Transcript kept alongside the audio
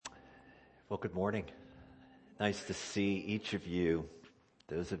Well, good morning. Nice to see each of you.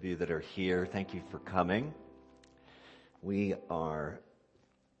 Those of you that are here, thank you for coming. We are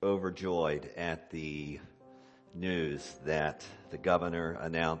overjoyed at the news that the governor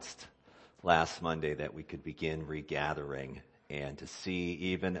announced last Monday that we could begin regathering, and to see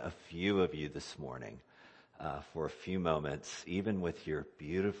even a few of you this morning for a few moments, even with your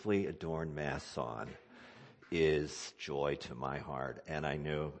beautifully adorned masks on, is joy to my heart, and I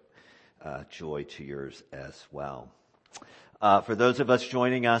know joy to yours as well. For those of us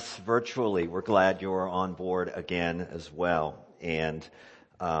joining us virtually, we're glad you're on board again as well. And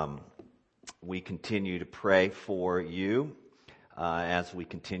we continue to pray for you as we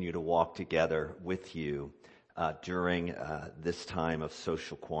continue to walk together with you during this time of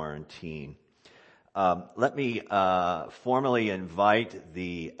social quarantine. Let me formally invite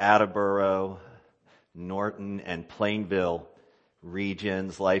the Attleboro, Norton, and Plainville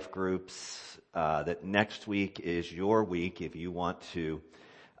regions, life groups, that next week is your week if you want to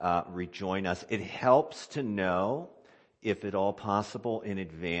rejoin us. It helps to know, if at all possible in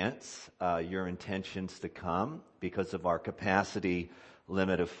advance, your intentions to come because of our capacity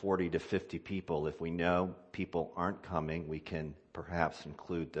limit of 40 to 50 people. If we know people aren't coming, we can perhaps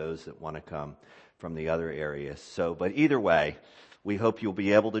include those that want to come from the other areas. But either way, we hope you'll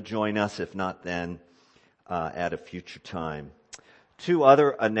be able to join us. If not, then at a future time. Two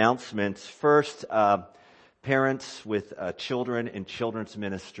other announcements. First, parents with children in children's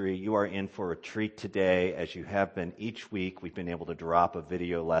ministry, you are in for a treat today, as you have been each week. We've been able to drop a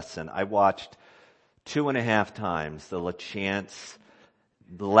video lesson. I watched 2.5 times the LaChance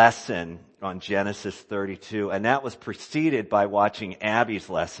lesson on Genesis 32, and that was preceded by watching Abby's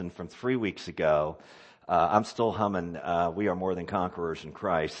lesson from 3 weeks ago. I'm still humming We Are More Than Conquerors in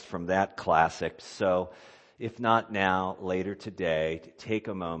Christ from that classic. So if not now, later today, take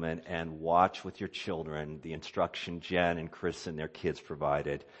a moment and watch with your children the instruction Jen and Chris and their kids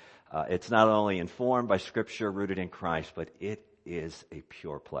provided. It's not only informed by Scripture, rooted in Christ, but it is a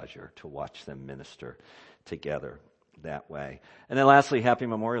pure pleasure to watch them minister together that way. And then lastly, Happy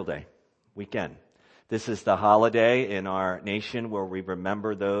Memorial Day weekend. This is the holiday in our nation where we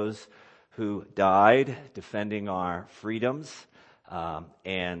remember those who died defending our freedoms.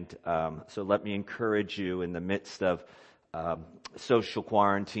 So let me encourage you, in the midst of social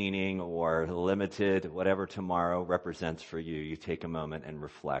quarantining or limited, whatever tomorrow represents for you, you take a moment and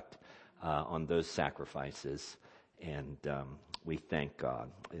reflect on those sacrifices. And we thank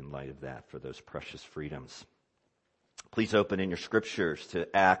God in light of that for those precious freedoms. Please open in your scriptures to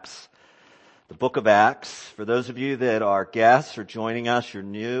Acts, the book of Acts. For those of you that are guests or joining us, you're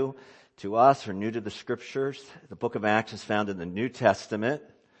new to us or new to the scriptures, the book of Acts is found in the New Testament: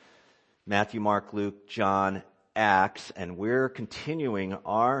 Matthew, Mark, Luke, John, Acts, and we're continuing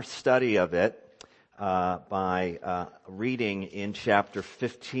our study of it by reading in chapter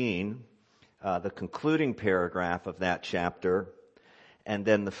 15, the concluding paragraph of that chapter, and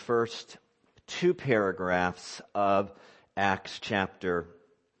then the first 2 paragraphs of Acts chapter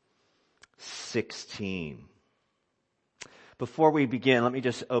 16. Before we begin, let me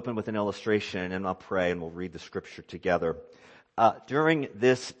just open with an illustration, and I'll pray and we'll read the scripture together. During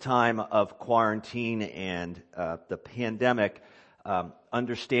this time of quarantine and the pandemic,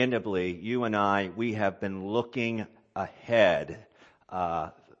 understandably, you and I, we have been looking ahead,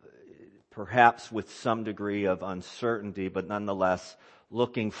 perhaps with some degree of uncertainty, but nonetheless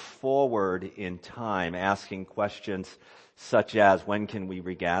looking forward in time, asking questions such as, when can we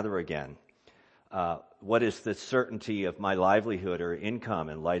regather again? What is the certainty of my livelihood or income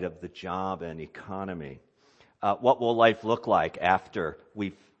in light of the job and economy? What will life look like after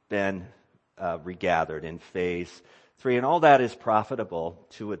we've been regathered in phase 3? And all that is profitable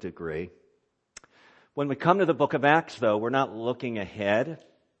to a degree. When we come to the book of Acts, though, we're not looking ahead.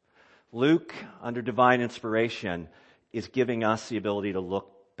 Luke, under divine inspiration, is giving us the ability to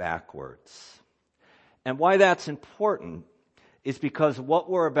look backwards. And why that's important is because what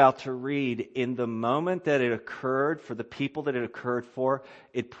we're about to read, in the moment that it occurred, for the people that it occurred for,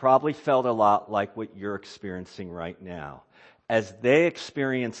 it probably felt a lot like what you're experiencing right now. As they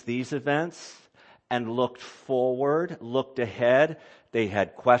experienced these events and looked forward, looked ahead, they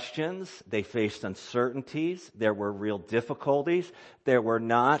had questions, they faced uncertainties, there were real difficulties, there were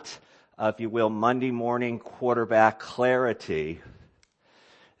not, if you will, Monday morning quarterback clarity.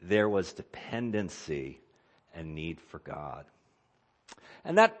 There was dependency and need for God.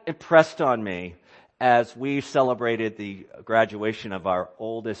 And that impressed on me as we celebrated the graduation of our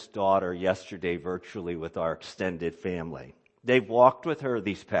oldest daughter yesterday virtually with our extended family. They've walked with her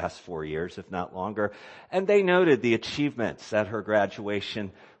these past 4 years, if not longer, and they noted the achievements that her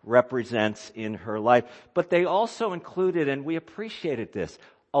graduation represents in her life. But they also included, and we appreciated this,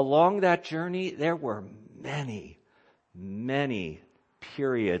 along that journey, there were many, many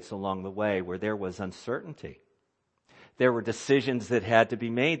periods along the way where there was uncertainty. There were decisions that had to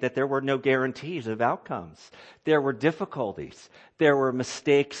be made, that there were no guarantees of outcomes. There were difficulties. There were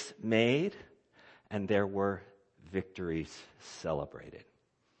mistakes made, and there were victories celebrated.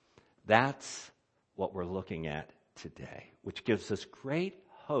 That's what we're looking at today, which gives us great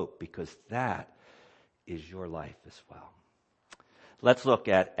hope because that is your life as well. Let's look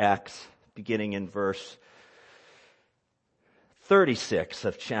at Acts beginning in verse 36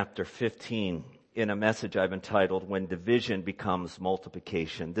 of chapter 15 in a message I've entitled, When Division Becomes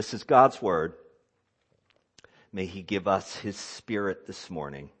Multiplication. This is God's word. May He give us His Spirit this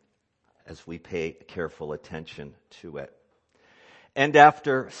morning as we pay careful attention to it. And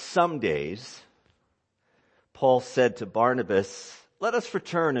after some days, Paul said to Barnabas, "Let us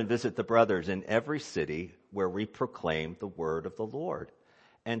return and visit the brothers in every city where we proclaim the word of the Lord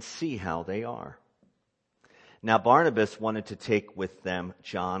and see how they are." Now Barnabas wanted to take with them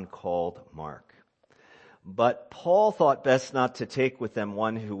John called Mark. But Paul thought best not to take with them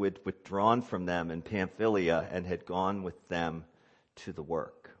one who had withdrawn from them in Pamphylia and had gone with them to the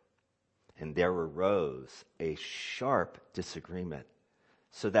work. And there arose a sharp disagreement,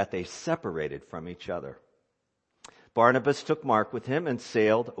 so that they separated from each other. Barnabas took Mark with him and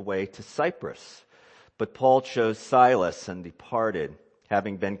sailed away to Cyprus. But Paul chose Silas and departed,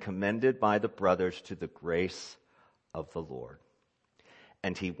 having been commended by the brothers to the grace of the Lord.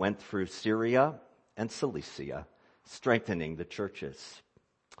 And he went through Syria and Cilicia, strengthening the churches.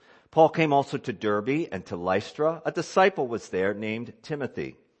 Paul came also to Derbe and to Lystra. A disciple was there named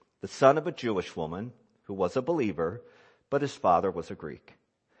Timothy, the son of a Jewish woman who was a believer, but his father was a Greek.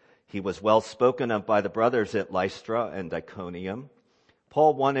 He was well spoken of by the brothers at Lystra and Iconium.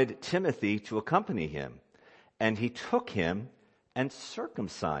 Paul wanted Timothy to accompany him, and he took him and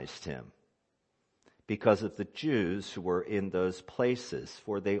circumcised him because of the Jews who were in those places,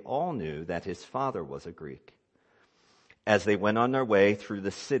 for they all knew that his father was a Greek. As they went on their way through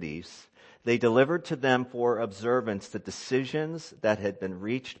the cities, they delivered to them for observance the decisions that had been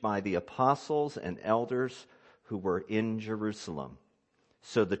reached by the apostles and elders who were in Jerusalem.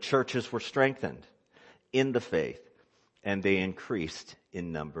 So the churches were strengthened in the faith, and they increased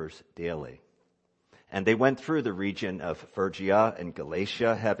in numbers daily. And they went through the region of Phrygia and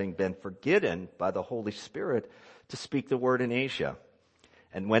Galatia, having been forbidden by the Holy Spirit to speak the word in Asia.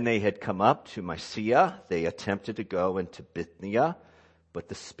 And when they had come up to Mysia, they attempted to go into Bithynia, but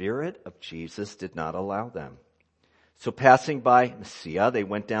the Spirit of Jesus did not allow them. So passing by Mysia, they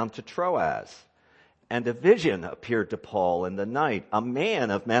went down to Troas. And a vision appeared to Paul in the night. A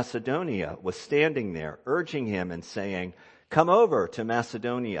man of Macedonia was standing there, urging him and saying, "Come over to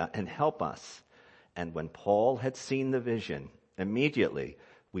Macedonia and help us." And when Paul had seen the vision, immediately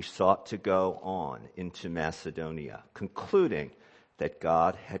we sought to go on into Macedonia, concluding that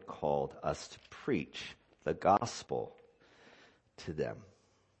God had called us to preach the gospel to them.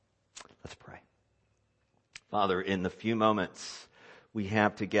 Let's pray. Father, in the few moments we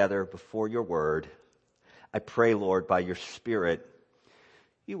have together before your word, I pray, Lord, by your Spirit,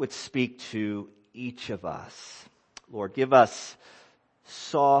 you would speak to each of us. Lord, give us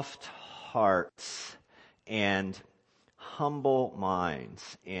soft hearts and humble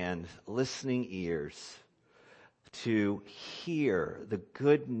minds and listening ears to hear the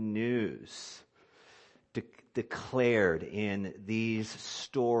good news declared in these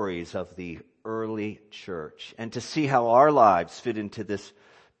stories of the early church, and to see how our lives fit into this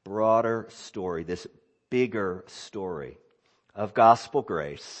broader story, this bigger story of gospel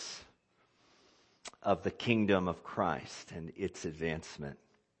grace, of the kingdom of Christ and its advancement,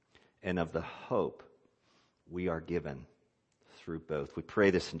 and of the hope we are given through both. We pray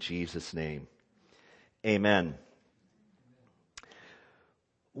this in Jesus' name. Amen.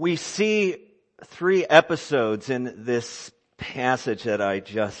 We see 3 episodes in this passage that I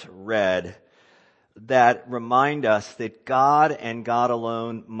just read that remind us that God and God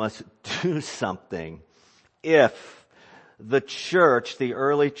alone must do something if the church, the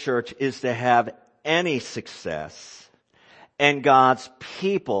early church, is to have any success, and God's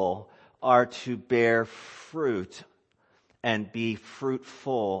people are to bear fruit and be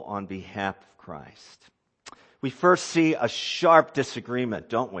fruitful on behalf of Christ. We first see a sharp disagreement,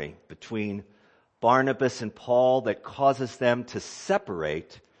 don't we, between Barnabas and Paul that causes them to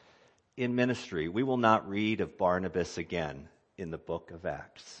separate in ministry. We will not read of Barnabas again in the book of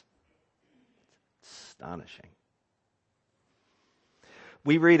Acts. Astonishing.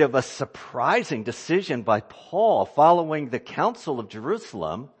 We read of a surprising decision by Paul following the Council of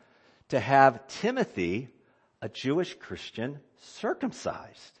Jerusalem to have Timothy, a Jewish Christian,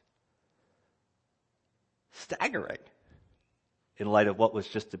 circumcised. Staggering in light of what was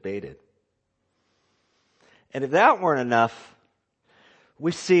just debated. And if that weren't enough,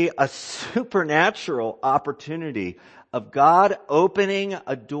 we see a supernatural opportunity of God opening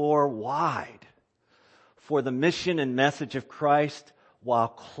a door wide for the mission and message of Christ while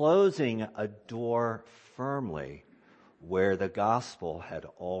closing a door firmly where the gospel had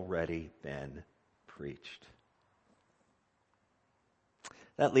already been preached.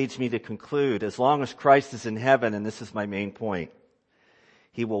 That leads me to conclude, as long as Christ is in heaven, and this is my main point,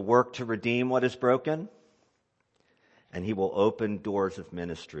 he will work to redeem what is broken, and he will open doors of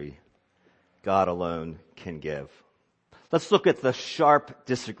ministry God alone can give. Let's look at the sharp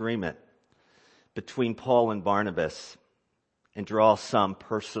disagreement between Paul and Barnabas and draw some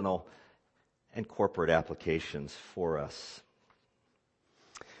personal and corporate applications for us.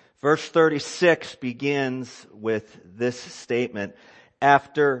 Verse 36 begins with this statement,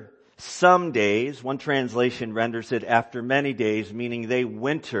 after some days, one translation renders it after many days, meaning they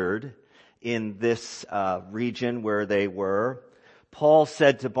wintered in this region where they were. Paul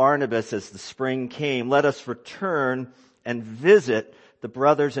said to Barnabas as the spring came, let us return and visit the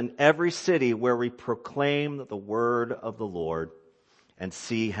brothers in every city where we proclaim the word of the Lord and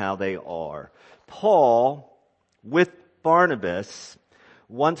see how they are. Paul, with Barnabas,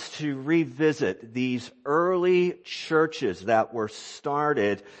 wants to revisit these early churches that were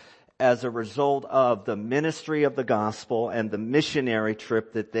started as a result of the ministry of the gospel and the missionary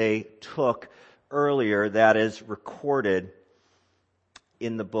trip that they took earlier that is recorded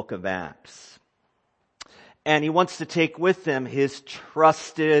in the book of Acts. And he wants to take with him his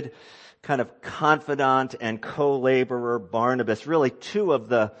trusted kind of confidant and co-laborer Barnabas, really two of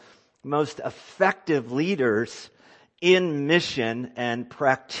the most effective leaders in mission and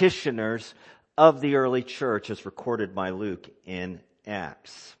practitioners of the early church as recorded by Luke in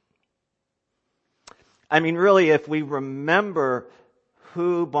Acts. I mean, really, if we remember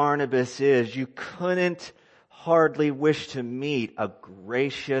who Barnabas is, you couldn't hardly wish to meet a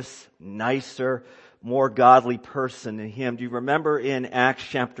gracious, nicer, more godly person than him. Do you remember in Acts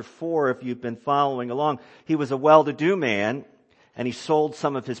chapter 4, if you've been following along, he was a well-to-do man, and he sold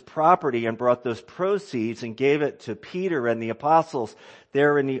some of his property and brought those proceeds and gave it to Peter and the apostles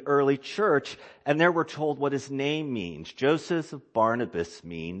there in the early church. And there we're told what his name means. Joseph of Barnabas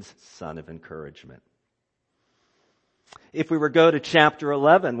means son of encouragement. If we were to go to chapter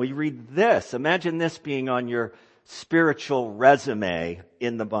 11, we read this. Imagine this being on your spiritual resume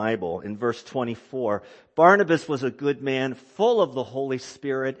in the Bible. In verse 24, Barnabas was a good man, full of the Holy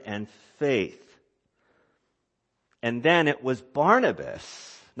Spirit and faith. And then it was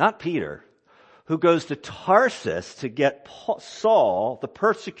Barnabas, not Peter, who goes to Tarsus to get Saul, the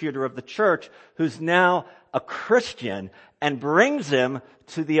persecutor of the church, who's now a Christian, and brings him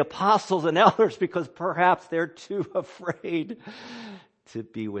to the apostles and elders because perhaps they're too afraid to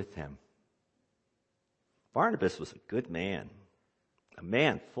be with him. Barnabas was a good man, a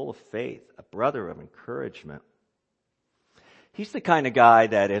man full of faith, a brother of encouragement. He's the kind of guy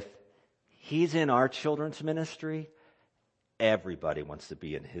that if he's in our children's ministry, everybody wants to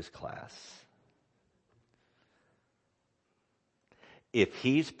be in his class. If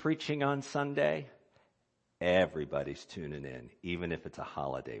he's preaching on Sunday, everybody's tuning in, even if it's a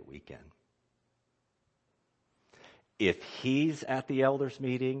holiday weekend. If he's at the elders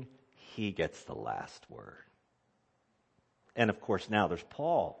meeting, he gets the last word. And of course, now there's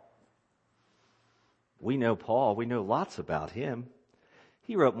Paul. We know Paul. We know lots about him.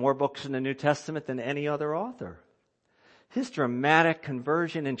 He wrote more books in the New Testament than any other author. His dramatic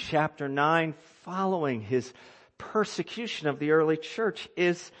conversion in chapter 9 following his persecution of the early church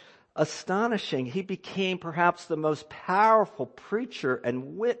is astonishing. He became perhaps the most powerful preacher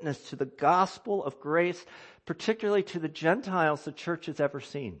and witness to the gospel of grace, particularly to the Gentiles the church has ever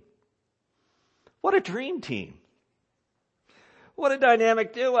seen. What a dream team. What a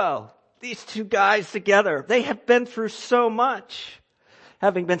dynamic duo. These two guys together. They have been through so much,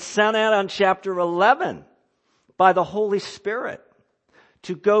 having been sent out on chapter 11 by the Holy Spirit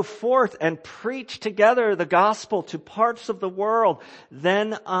to go forth and preach together the gospel to parts of the world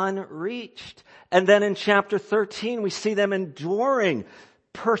then unreached. And then in chapter 13, we see them enduring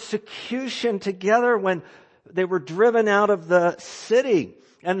persecution together when they were driven out of the city.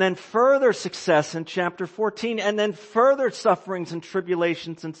 And then further success in chapter 14, and then further sufferings and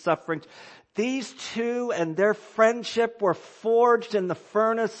tribulations and sufferings. These two and their friendship were forged in the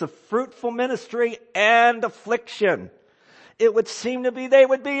furnace of fruitful ministry and affliction. it would seem to be they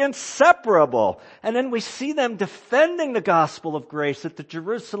would be inseparable. And then we see them defending the gospel of grace at the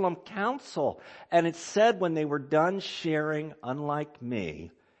Jerusalem Council. And it said when they were done sharing, unlike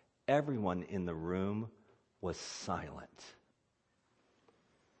me, everyone in the room was silent.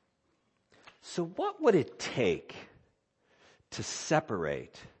 So what would it take to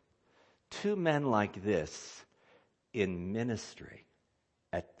separate two men like this in ministry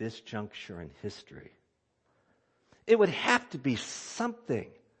at this juncture in history? It would have to be something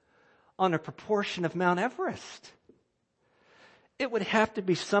on a proportion of Mount Everest. It would have to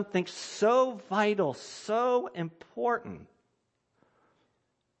be something so vital, so important,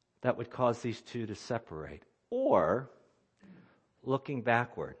 that would cause these two to separate. Or looking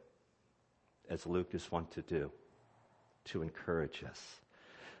backward, as Luke is wont to do, to encourage us.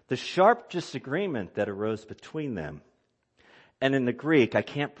 The sharp disagreement that arose between them, and in the Greek, I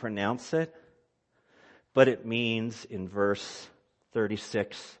can't pronounce it, but it means in verse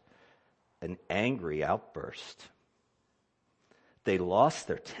 36, an angry outburst. They lost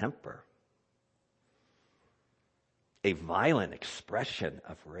their temper. A violent expression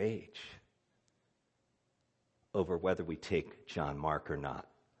of rage over whether we take John Mark or not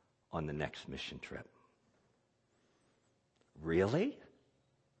on the next mission trip. Really?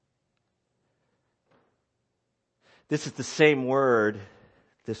 This is the same word,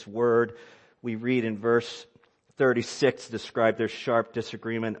 this word we read in verse 36 to describe their sharp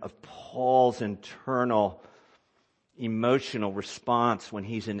disagreement of Paul's internal emotional response when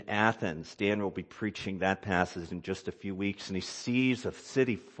he's in Athens. Dan will be preaching that passage in just a few weeks, and he sees a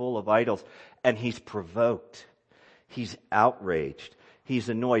city full of idols, and he's provoked. He's outraged. He's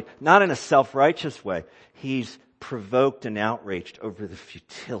annoyed. Not in a self-righteous way. He's provoked and outraged over the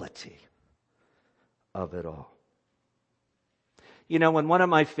futility of it all. You know, when one of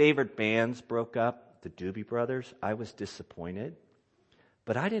my favorite bands broke up, the Doobie Brothers, I was disappointed,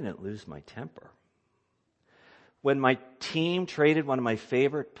 but I didn't lose my temper. When my team traded one of my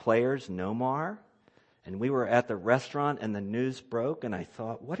favorite players, Nomar, and we were at the restaurant and the news broke, and I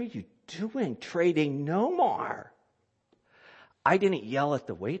thought, what are you doing trading Nomar? I didn't yell at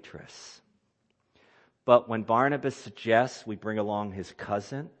the waitress. But when Barnabas suggests we bring along his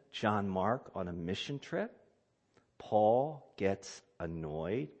cousin, John Mark, on a mission trip, Paul gets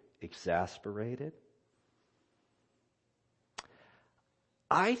annoyed, exasperated.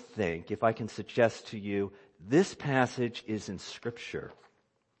 I think, if I can suggest to you, this passage is in Scripture,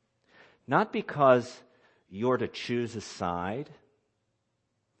 not because you're to choose a side,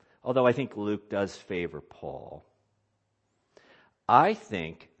 although I think Luke does favor Paul. I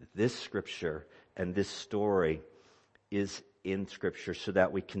think this Scripture and this story is in Scripture so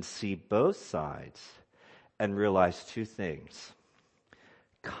that we can see both sides and realize two things.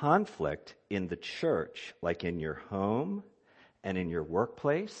 Conflict in the church, like in your home and in your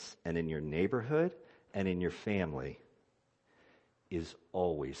workplace and in your neighborhood and in your family, is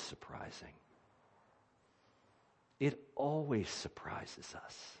always surprising. It always surprises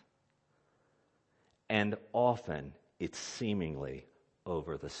us. And often it's seemingly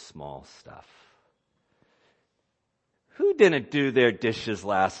over the small stuff. Who didn't do their dishes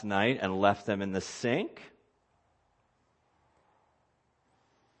last night and left them in the sink?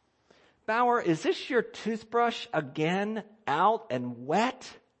 Bauer, is this your toothbrush again out and wet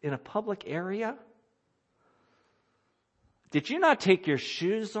in a public area? Did you not take your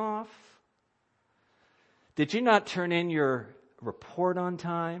shoes off? Did you not turn in your report on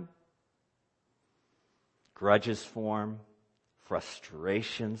time? Grudges form,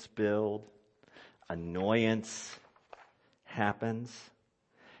 frustrations build, annoyance happens.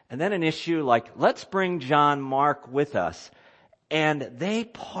 And then an issue like, let's bring John Mark with us. And they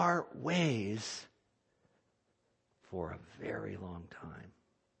part ways for a very long time.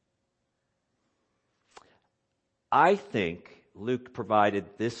 I think Luke provided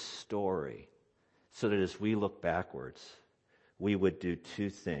this story so that as we look backwards, we would do two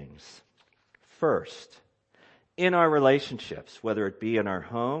things. First, in our relationships, whether it be in our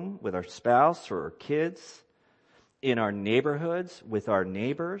home with our spouse or our kids, in our neighborhoods with our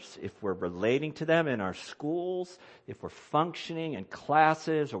neighbors, if we're relating to them in our schools, if we're functioning in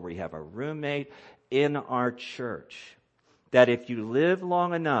classes or we have a roommate in our church, that if you live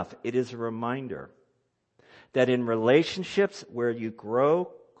long enough, it is a reminder that in relationships where you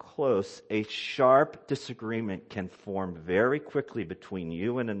grow close, a sharp disagreement can form very quickly between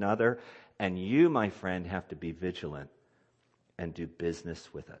you and another, and you, my friend, have to be vigilant and do business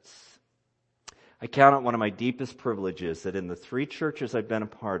with us. I count it one of my deepest privileges that in the three churches I've been a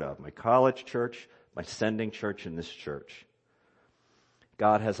part of, my college church, my sending church, and this church,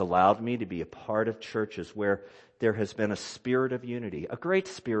 God has allowed me to be a part of churches where there has been a spirit of unity, a great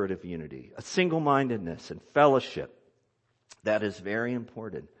spirit of unity, a single-mindedness and fellowship. That is very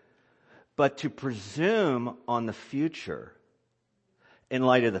important. But to presume on the future in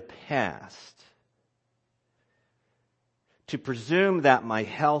light of the past, to presume that my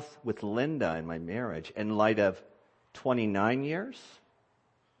health with Linda and my marriage in light of 29 years,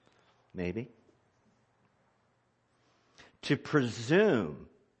 maybe. To presume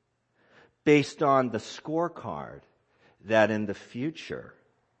based on the scorecard that in the future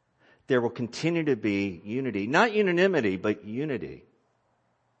there will continue to be unity, not unanimity, but unity,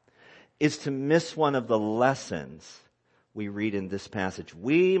 is to miss one of the lessons we read in this passage.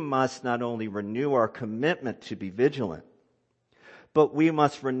 We must not only renew our commitment to be vigilant, but we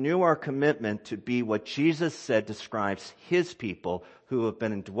must renew our commitment to be what Jesus said describes his people who have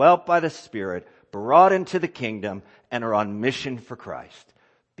been indwelt by the Spirit, brought into the kingdom, and are on mission for Christ.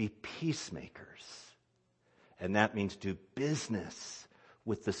 Be peacemakers. And that means do business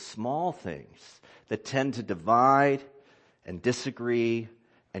with the small things that tend to divide and disagree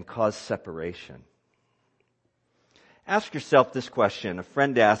and cause separation. Ask yourself this question. A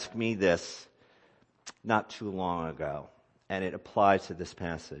friend asked me this not too long ago, and it applies to this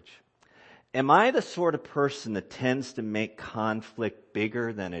passage. Am I the sort of person that tends to make conflict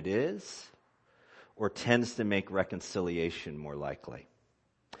bigger than it is, or tends to make reconciliation more likely?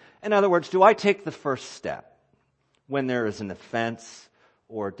 In other words, do I take the first step when there is an offense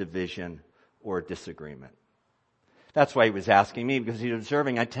or division or disagreement? That's why he was asking me, because he's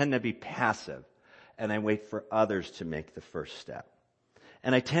observing I tend to be passive and I wait for others to make the first step.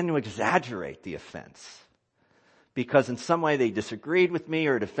 And I tend to exaggerate the offense because in some way they disagreed with me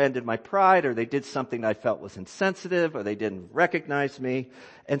or it offended my pride or they did something I felt was insensitive or they didn't recognize me.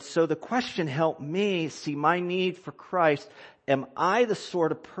 And so the question helped me see my need for Christ. Am I the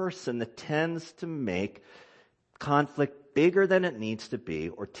sort of person that tends to make conflict bigger than it needs to be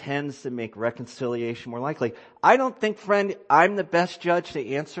or tends to make reconciliation more likely? I don't think, friend, I'm the best judge to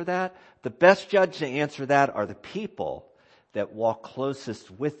answer that. The best judge to answer that are the people that walk closest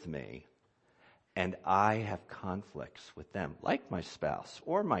with me, and I have conflicts with them, like my spouse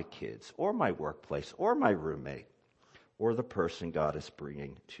or my kids or my workplace or my roommate or the person God is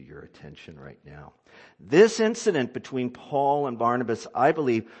bringing to your attention right now. This incident between Paul and Barnabas, I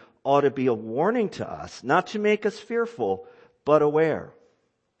believe, ought to be a warning to us, not to make us fearful, but aware.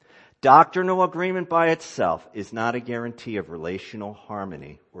 Doctrinal agreement by itself is not a guarantee of relational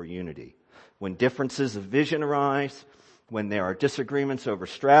harmony or unity. When differences of vision arise, when there are disagreements over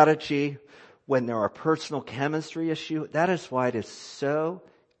strategy, when there are personal chemistry issues, that is why it is so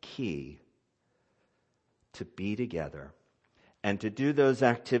key to be together and to do those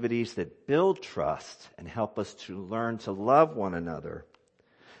activities that build trust and help us to learn to love one another,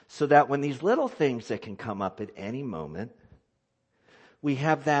 so that when these little things that can come up at any moment, we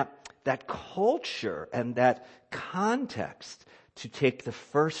have that culture and that context to take the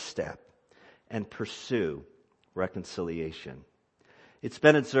first step and pursue reconciliation. It's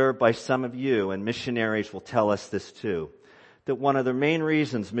been observed by some of you, and missionaries will tell us this too, that one of the main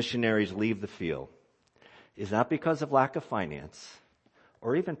reasons missionaries leave the field is not because of lack of finance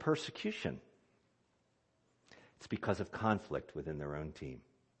or even persecution. It's because of conflict within their own team.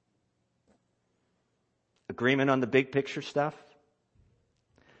 Agreement on the big picture stuff,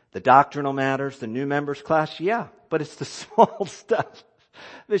 the doctrinal matters, the new members class, yeah, but it's the small stuff,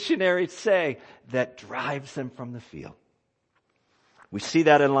 missionaries say, that drives them from the field. We see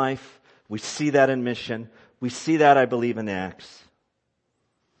that in life. We see that in mission. We see that, I believe, in Acts.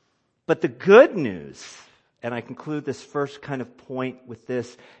 But the good news, and I conclude this first kind of point with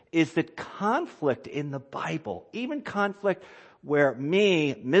this, is that conflict in the Bible, even conflict where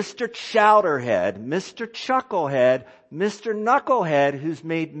me, Mr. Chowderhead, Mr. Chucklehead, Mr. Knucklehead, who's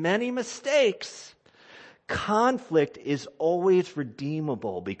made many mistakes, conflict is always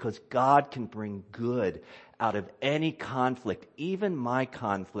redeemable because God can bring good out of any conflict, even my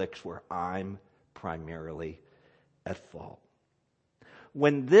conflicts where I'm primarily at fault.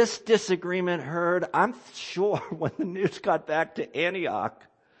 When this disagreement heard, I'm sure when the news got back to Antioch,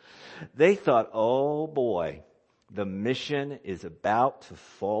 they thought, oh boy, the mission is about to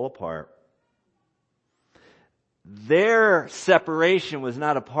fall apart. Their separation was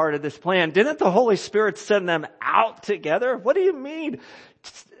not a part of this plan. Didn't the Holy Spirit send them out together? What do you mean?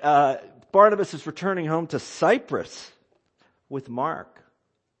 Barnabas is returning home to Cyprus with Mark.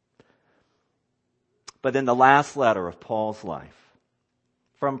 But in the last letter of Paul's life,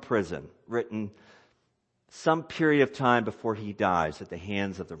 from prison, written some period of time before he dies at the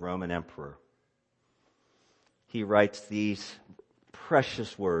hands of the Roman emperor, he writes these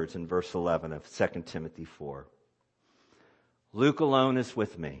precious words in verse 11 of 2 Timothy 4. Luke alone is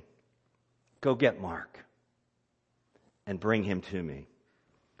with me. Go get Mark and bring him to me,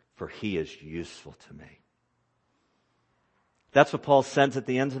 for he is useful to me. That's what Paul says at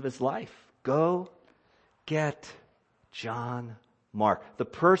the end of his life. Go get John Mark, the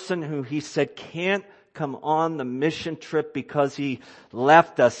person who he said can't come on the mission trip because he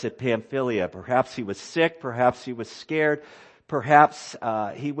left us at Pamphylia. Perhaps he was sick, perhaps he was scared, perhaps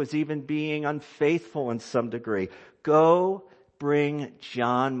he was even being unfaithful in some degree. Go bring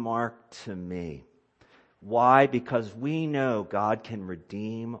John Mark to me. Why? Because we know God can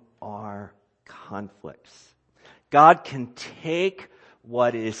redeem our conflicts. God can take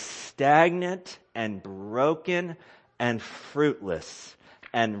what is stagnant and broken and fruitless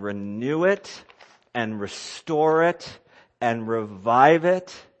and renew it and restore it and revive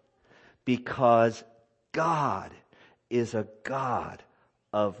it, because God is a God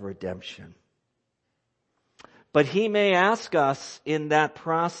of redemption. But he may ask us in that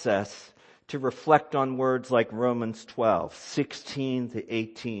process to reflect on words like Romans 12, 16 to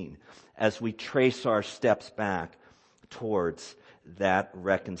 18, as we trace our steps back towards that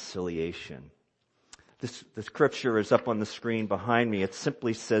reconciliation. The scripture is up on the screen behind me. It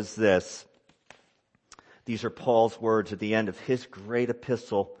simply says this. These are Paul's words at the end of his great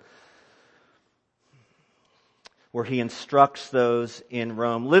epistle, where he instructs those in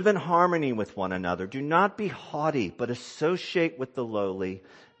Rome, live in harmony with one another. Do not be haughty, but associate with the lowly.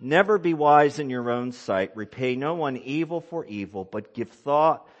 Never be wise in your own sight. Repay no one evil for evil, but give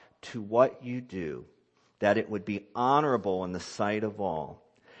thought to what you do, that it would be honorable in the sight of all.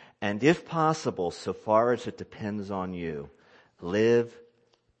 And if possible, so far as it depends on you, live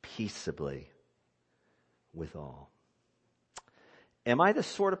peaceably with all. Am I the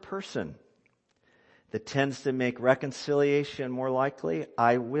sort of person that tends to make reconciliation more likely?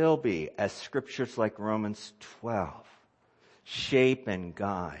 I will be, as scriptures like Romans 12 shape and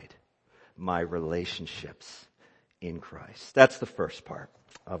guide my relationships in Christ. That's the first part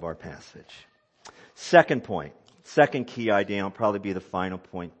of our passage. Second point, second key idea, and will probably be the final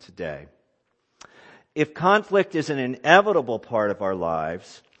point today. If conflict is an inevitable part of our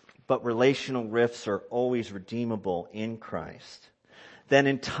lives, but relational rifts are always redeemable in Christ, then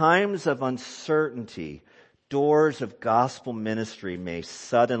in times of uncertainty, doors of gospel ministry may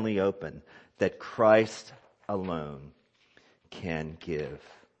suddenly open that Christ alone can give.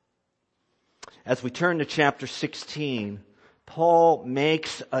 As we turn to chapter 16, Paul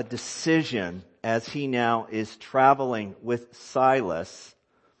makes a decision as he now is traveling with Silas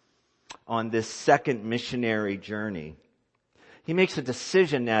on this second missionary journey. He makes a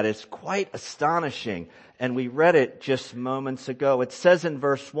decision that is quite astonishing, and we read it just moments ago. It says in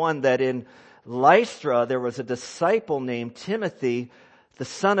verse 1 that in Lystra there was a disciple named Timothy, the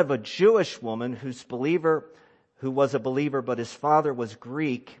son of a Jewish woman who was a believer, but his father was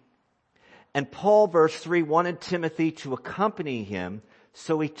Greek. And Paul, verse 3, wanted Timothy to accompany him,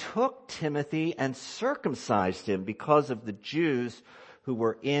 so he took Timothy and circumcised him because of the Jews who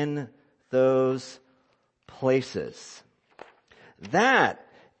were in those places. That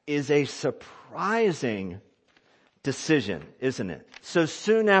is a surprising decision, isn't it? So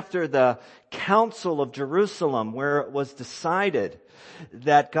soon after the Council of Jerusalem, where it was decided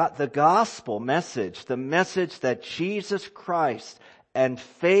that the gospel message, the message that Jesus Christ and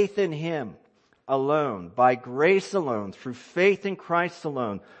faith in him alone, by grace alone, through faith in Christ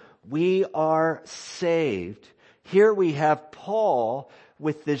alone, we are saved. Here we have Paul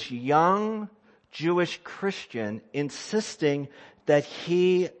with this young Jewish Christian insisting that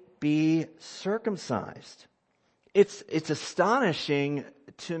he be circumcised. It's astonishing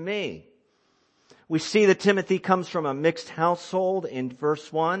to me. We see that Timothy comes from a mixed household in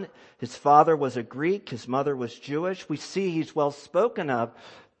verse 1. His father was a Greek, his mother was Jewish. We see he's well spoken of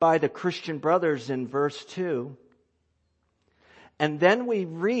by the Christian brothers in verse 2. And then we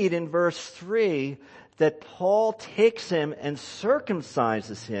read in verse 3 that Paul takes him and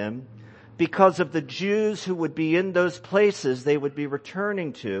circumcises him because of the Jews who would be in those places they would be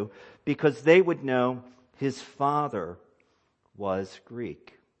returning to, because they would know his father was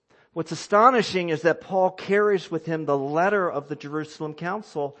Greek. What's astonishing is that Paul carries with him the letter of the Jerusalem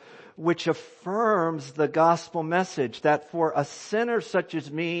Council, which affirms the gospel message that for a sinner such as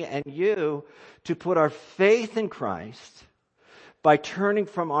me and you to put our faith in Christ by turning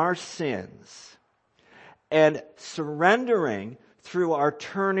from our sins and surrendering through our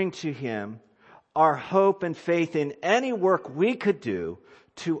turning to him, our hope and faith in any work we could do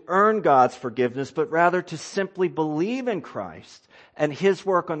to earn God's forgiveness, but rather to simply believe in Christ and his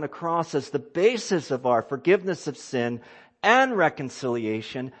work on the cross as the basis of our forgiveness of sin and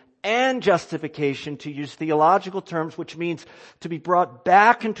reconciliation and justification, to use theological terms, which means to be brought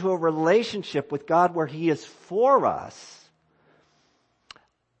back into a relationship with God where He is for us.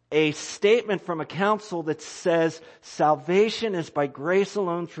 A statement from a council that says salvation is by grace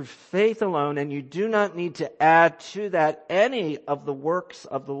alone, through faith alone, and you do not need to add to that any of the works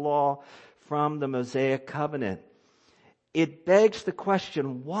of the law from the Mosaic covenant. It begs the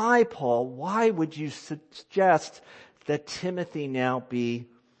question, why, Paul? Why would you suggest that Timothy now be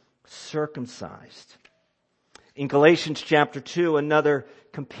circumcised? In Galatians chapter 2, another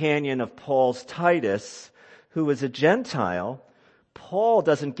companion of Paul's, Titus, who is a Gentile, Paul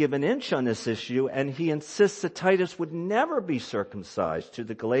doesn't give an inch on this issue, and he insists that Titus would never be circumcised to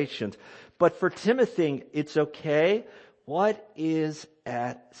the Galatians. But for Timothy, it's okay. What is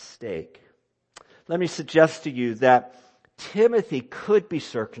at stake? Let me suggest to you that Timothy could be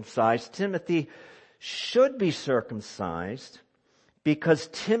circumcised. Timothy should be circumcised because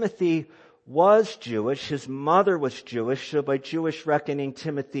Timothy was Jewish. His mother was Jewish, so by Jewish reckoning,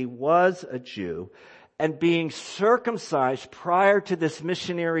 Timothy was a Jew. And being circumcised prior to this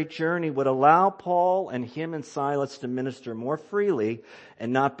missionary journey would allow Paul and him and Silas to minister more freely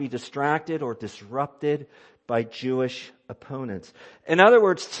and not be distracted or disrupted by Jewish opponents. In other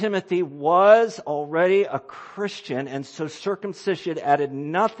words, Timothy was already a Christian, and so circumcision added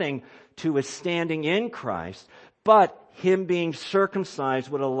nothing to his standing in Christ, but him being circumcised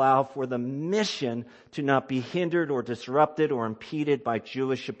would allow for the mission to not be hindered or disrupted or impeded by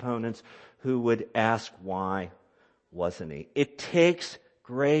Jewish opponents who would ask, why wasn't he? It takes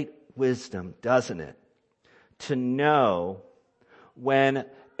great wisdom, doesn't it, to know when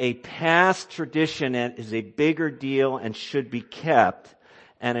a past tradition is a bigger deal and should be kept,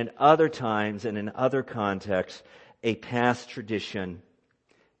 and in other times and in other contexts, a past tradition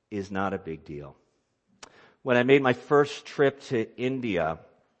is not a big deal. When I made my first trip to India,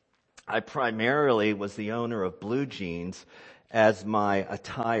 I primarily was the owner of blue jeans as my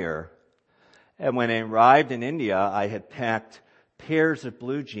attire. And when I arrived in India, I had packed pairs of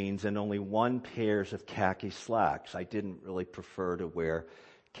blue jeans and only one pair of khaki slacks. I didn't really prefer to wear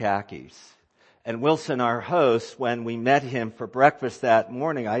khakis. And Wilson, our host, when we met him for breakfast that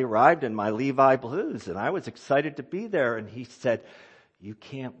morning, I arrived in my Levi blues and I was excited to be there. And he said, "You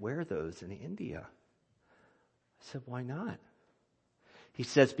can't wear those in India." I said, "Why not?" He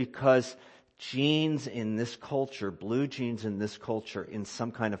says, "Because jeans in this culture, blue jeans in this culture, in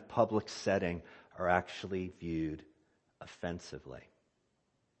some kind of public setting, are actually viewed offensively."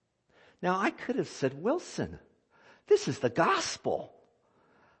 Now, I could have said, "Wilson, this is the gospel.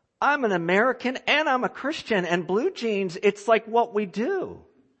 I'm an American and I'm a Christian, and blue jeans, it's like what we do."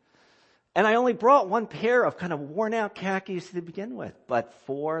 And I only brought one pair of kind of worn out khakis to begin with. But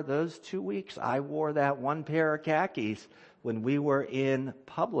for those 2 weeks, I wore that one pair of khakis when we were in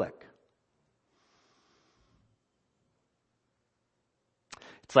public.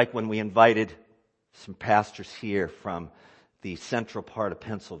 It's like when we invited some pastors here from the central part of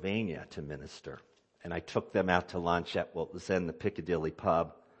Pennsylvania to minister. And I took them out to lunch at what was then the Piccadilly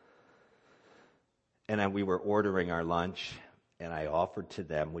pub. And we were ordering our lunch, and I offered to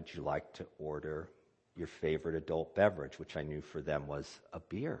them, "Would you like to order your favorite adult beverage?" which I knew for them was a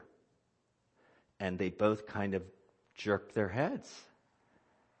beer. And they both kind of jerked their heads.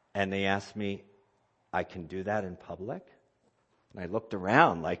 And they asked me, "I can do that in public?" And I looked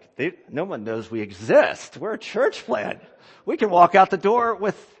around like, no one knows we exist. We're a church plant. We can walk out the door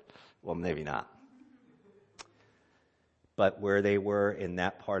with, well, maybe not. But where they were in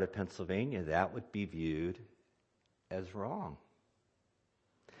that part of Pennsylvania, that would be viewed as wrong.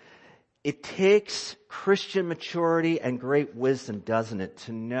 It takes Christian maturity and great wisdom, doesn't it,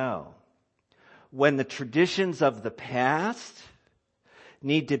 to know when the traditions of the past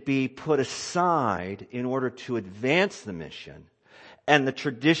need to be put aside in order to advance the mission, and the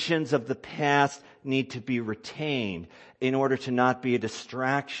traditions of the past need to be retained in order to not be a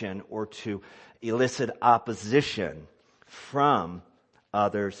distraction or to elicit opposition from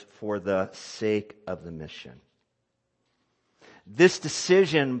others for the sake of the mission. This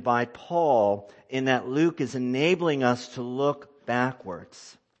decision by Paul in that Luke is enabling us to look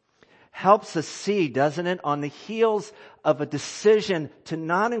backwards. Helps us see, doesn't it, on the heels of a decision to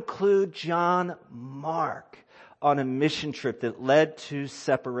not include John Mark on a mission trip that led to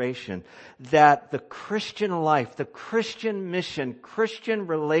separation, that the Christian life, the Christian mission, Christian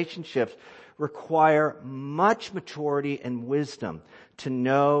relationships require much maturity and wisdom to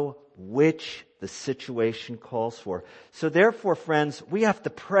know which the situation calls for. So therefore, friends, we have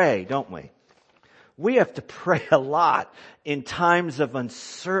to pray, don't we? We have to pray a lot in times of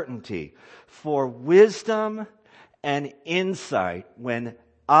uncertainty for wisdom and insight when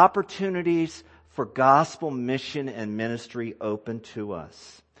opportunities for gospel mission and ministry open to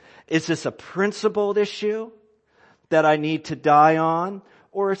us? Is this a principled issue that I need to die on?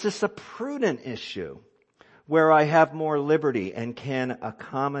 Or is this a prudent issue where I have more liberty and can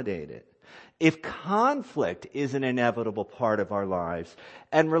accommodate it? If conflict is an inevitable part of our lives,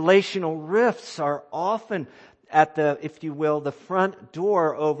 and relational rifts are often at the, if you will, the front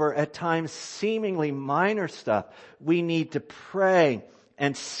door over at times seemingly minor stuff, we need to pray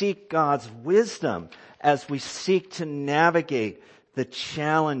and seek God's wisdom as we seek to navigate the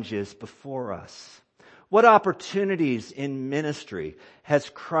challenges before us. What opportunities in ministry has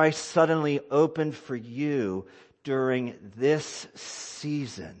Christ suddenly opened for you during this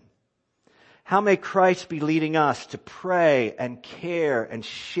season? How may Christ be leading us to pray and care and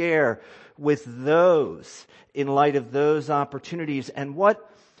share with those in light of those opportunities? And what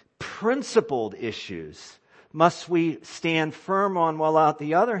principled issues must we stand firm on, while on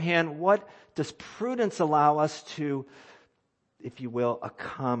the other hand, what does prudence allow us to, if you will,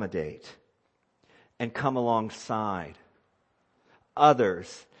 accommodate and come alongside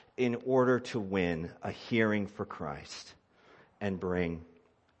others in order to win a hearing for Christ and bring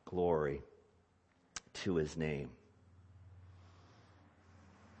glory to His name?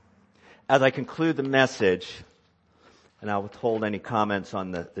 As I conclude the message, and I'll withhold any comments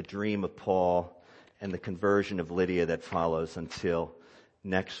on the dream of Paul and the conversion of Lydia that follows until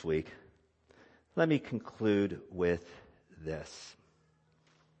next week, let me conclude with this.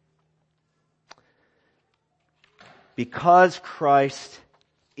 Because Christ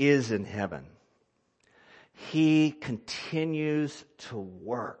is in heaven, He continues to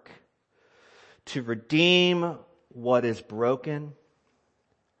work to redeem what is broken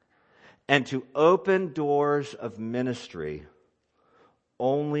and to open doors of ministry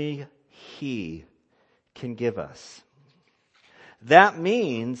only He can give us. That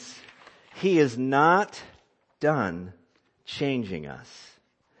means He is not done changing us.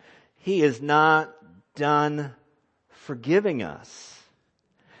 He is not done forgiving us.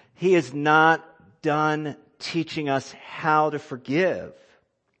 He is not done teaching us how to forgive.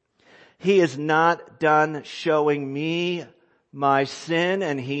 He is not done showing me my sin,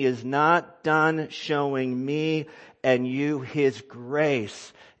 and He is not done showing me and you His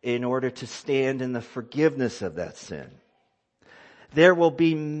grace in order to stand in the forgiveness of that sin. There will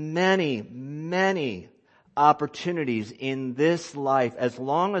be many, many opportunities in this life, as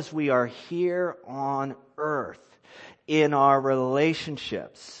long as we are here on earth, in our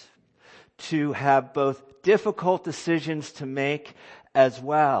relationships, to have both difficult decisions to make as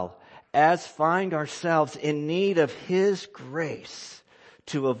well as find ourselves in need of His grace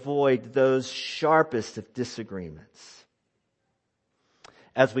to avoid those sharpest of disagreements.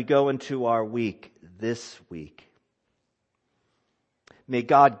 As we go into our week this week, may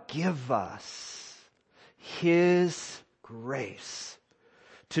God give us His grace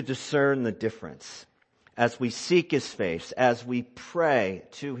to discern the difference as we seek His face, as we pray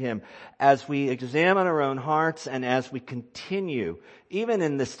to Him, as we examine our own hearts, and as we continue, even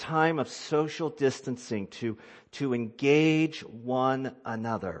in this time of social distancing, to engage one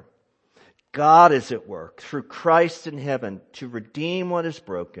another. God is at work through Christ in heaven to redeem what is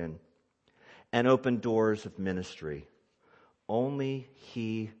broken and open doors of ministry only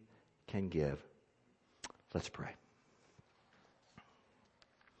He can give. Let's pray.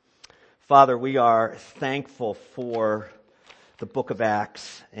 Father, we are thankful for the book of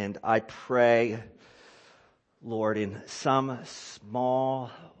Acts, and I pray, Lord, in some small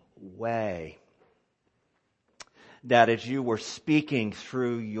way, that as you were speaking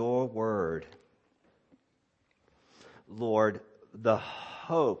through your word, Lord, the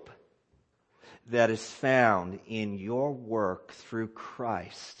hope that is found in your work through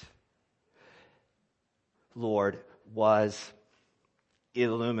Christ, Lord, was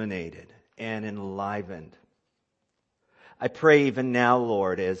illuminated and enlivened. I pray even now,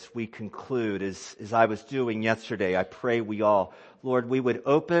 Lord, as we conclude, as I was doing yesterday, I pray we all, Lord, we would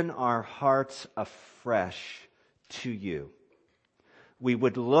open our hearts afresh to you. We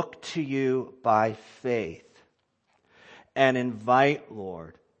would look to you by faith and invite,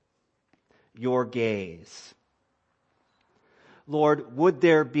 Lord, your gaze. Lord, would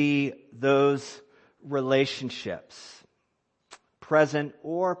there be those relationships, present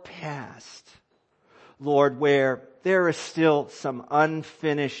or past, Lord, where there is still some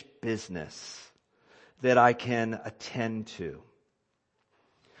unfinished business that I can attend to.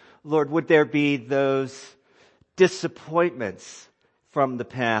 Lord, would there be those disappointments from the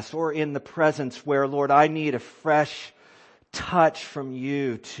past or in the present where, Lord, I need a fresh touch from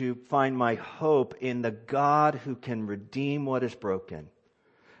you to find my hope in the God who can redeem what is broken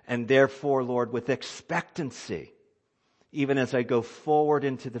And therefore, Lord, with expectancy, even as I go forward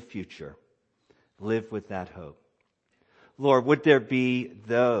into the future, live with that hope. Lord, would there be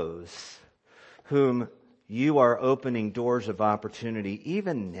those whom you are opening doors of opportunity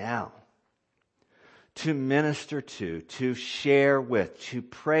even now to minister to share with, to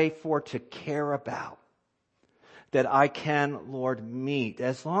pray for, to care about, that I can, Lord, meet,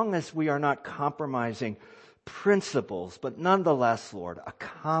 as long as we are not compromising principles, but nonetheless, Lord,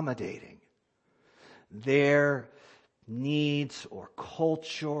 accommodating their needs or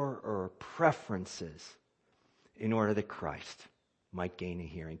culture or preferences in order that Christ might gain a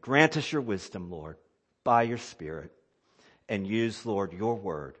hearing. Grant us your wisdom, Lord, by your Spirit, and use, Lord, your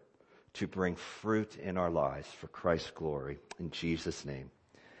word to bring fruit in our lives for Christ's glory. In Jesus' name,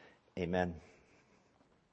 amen.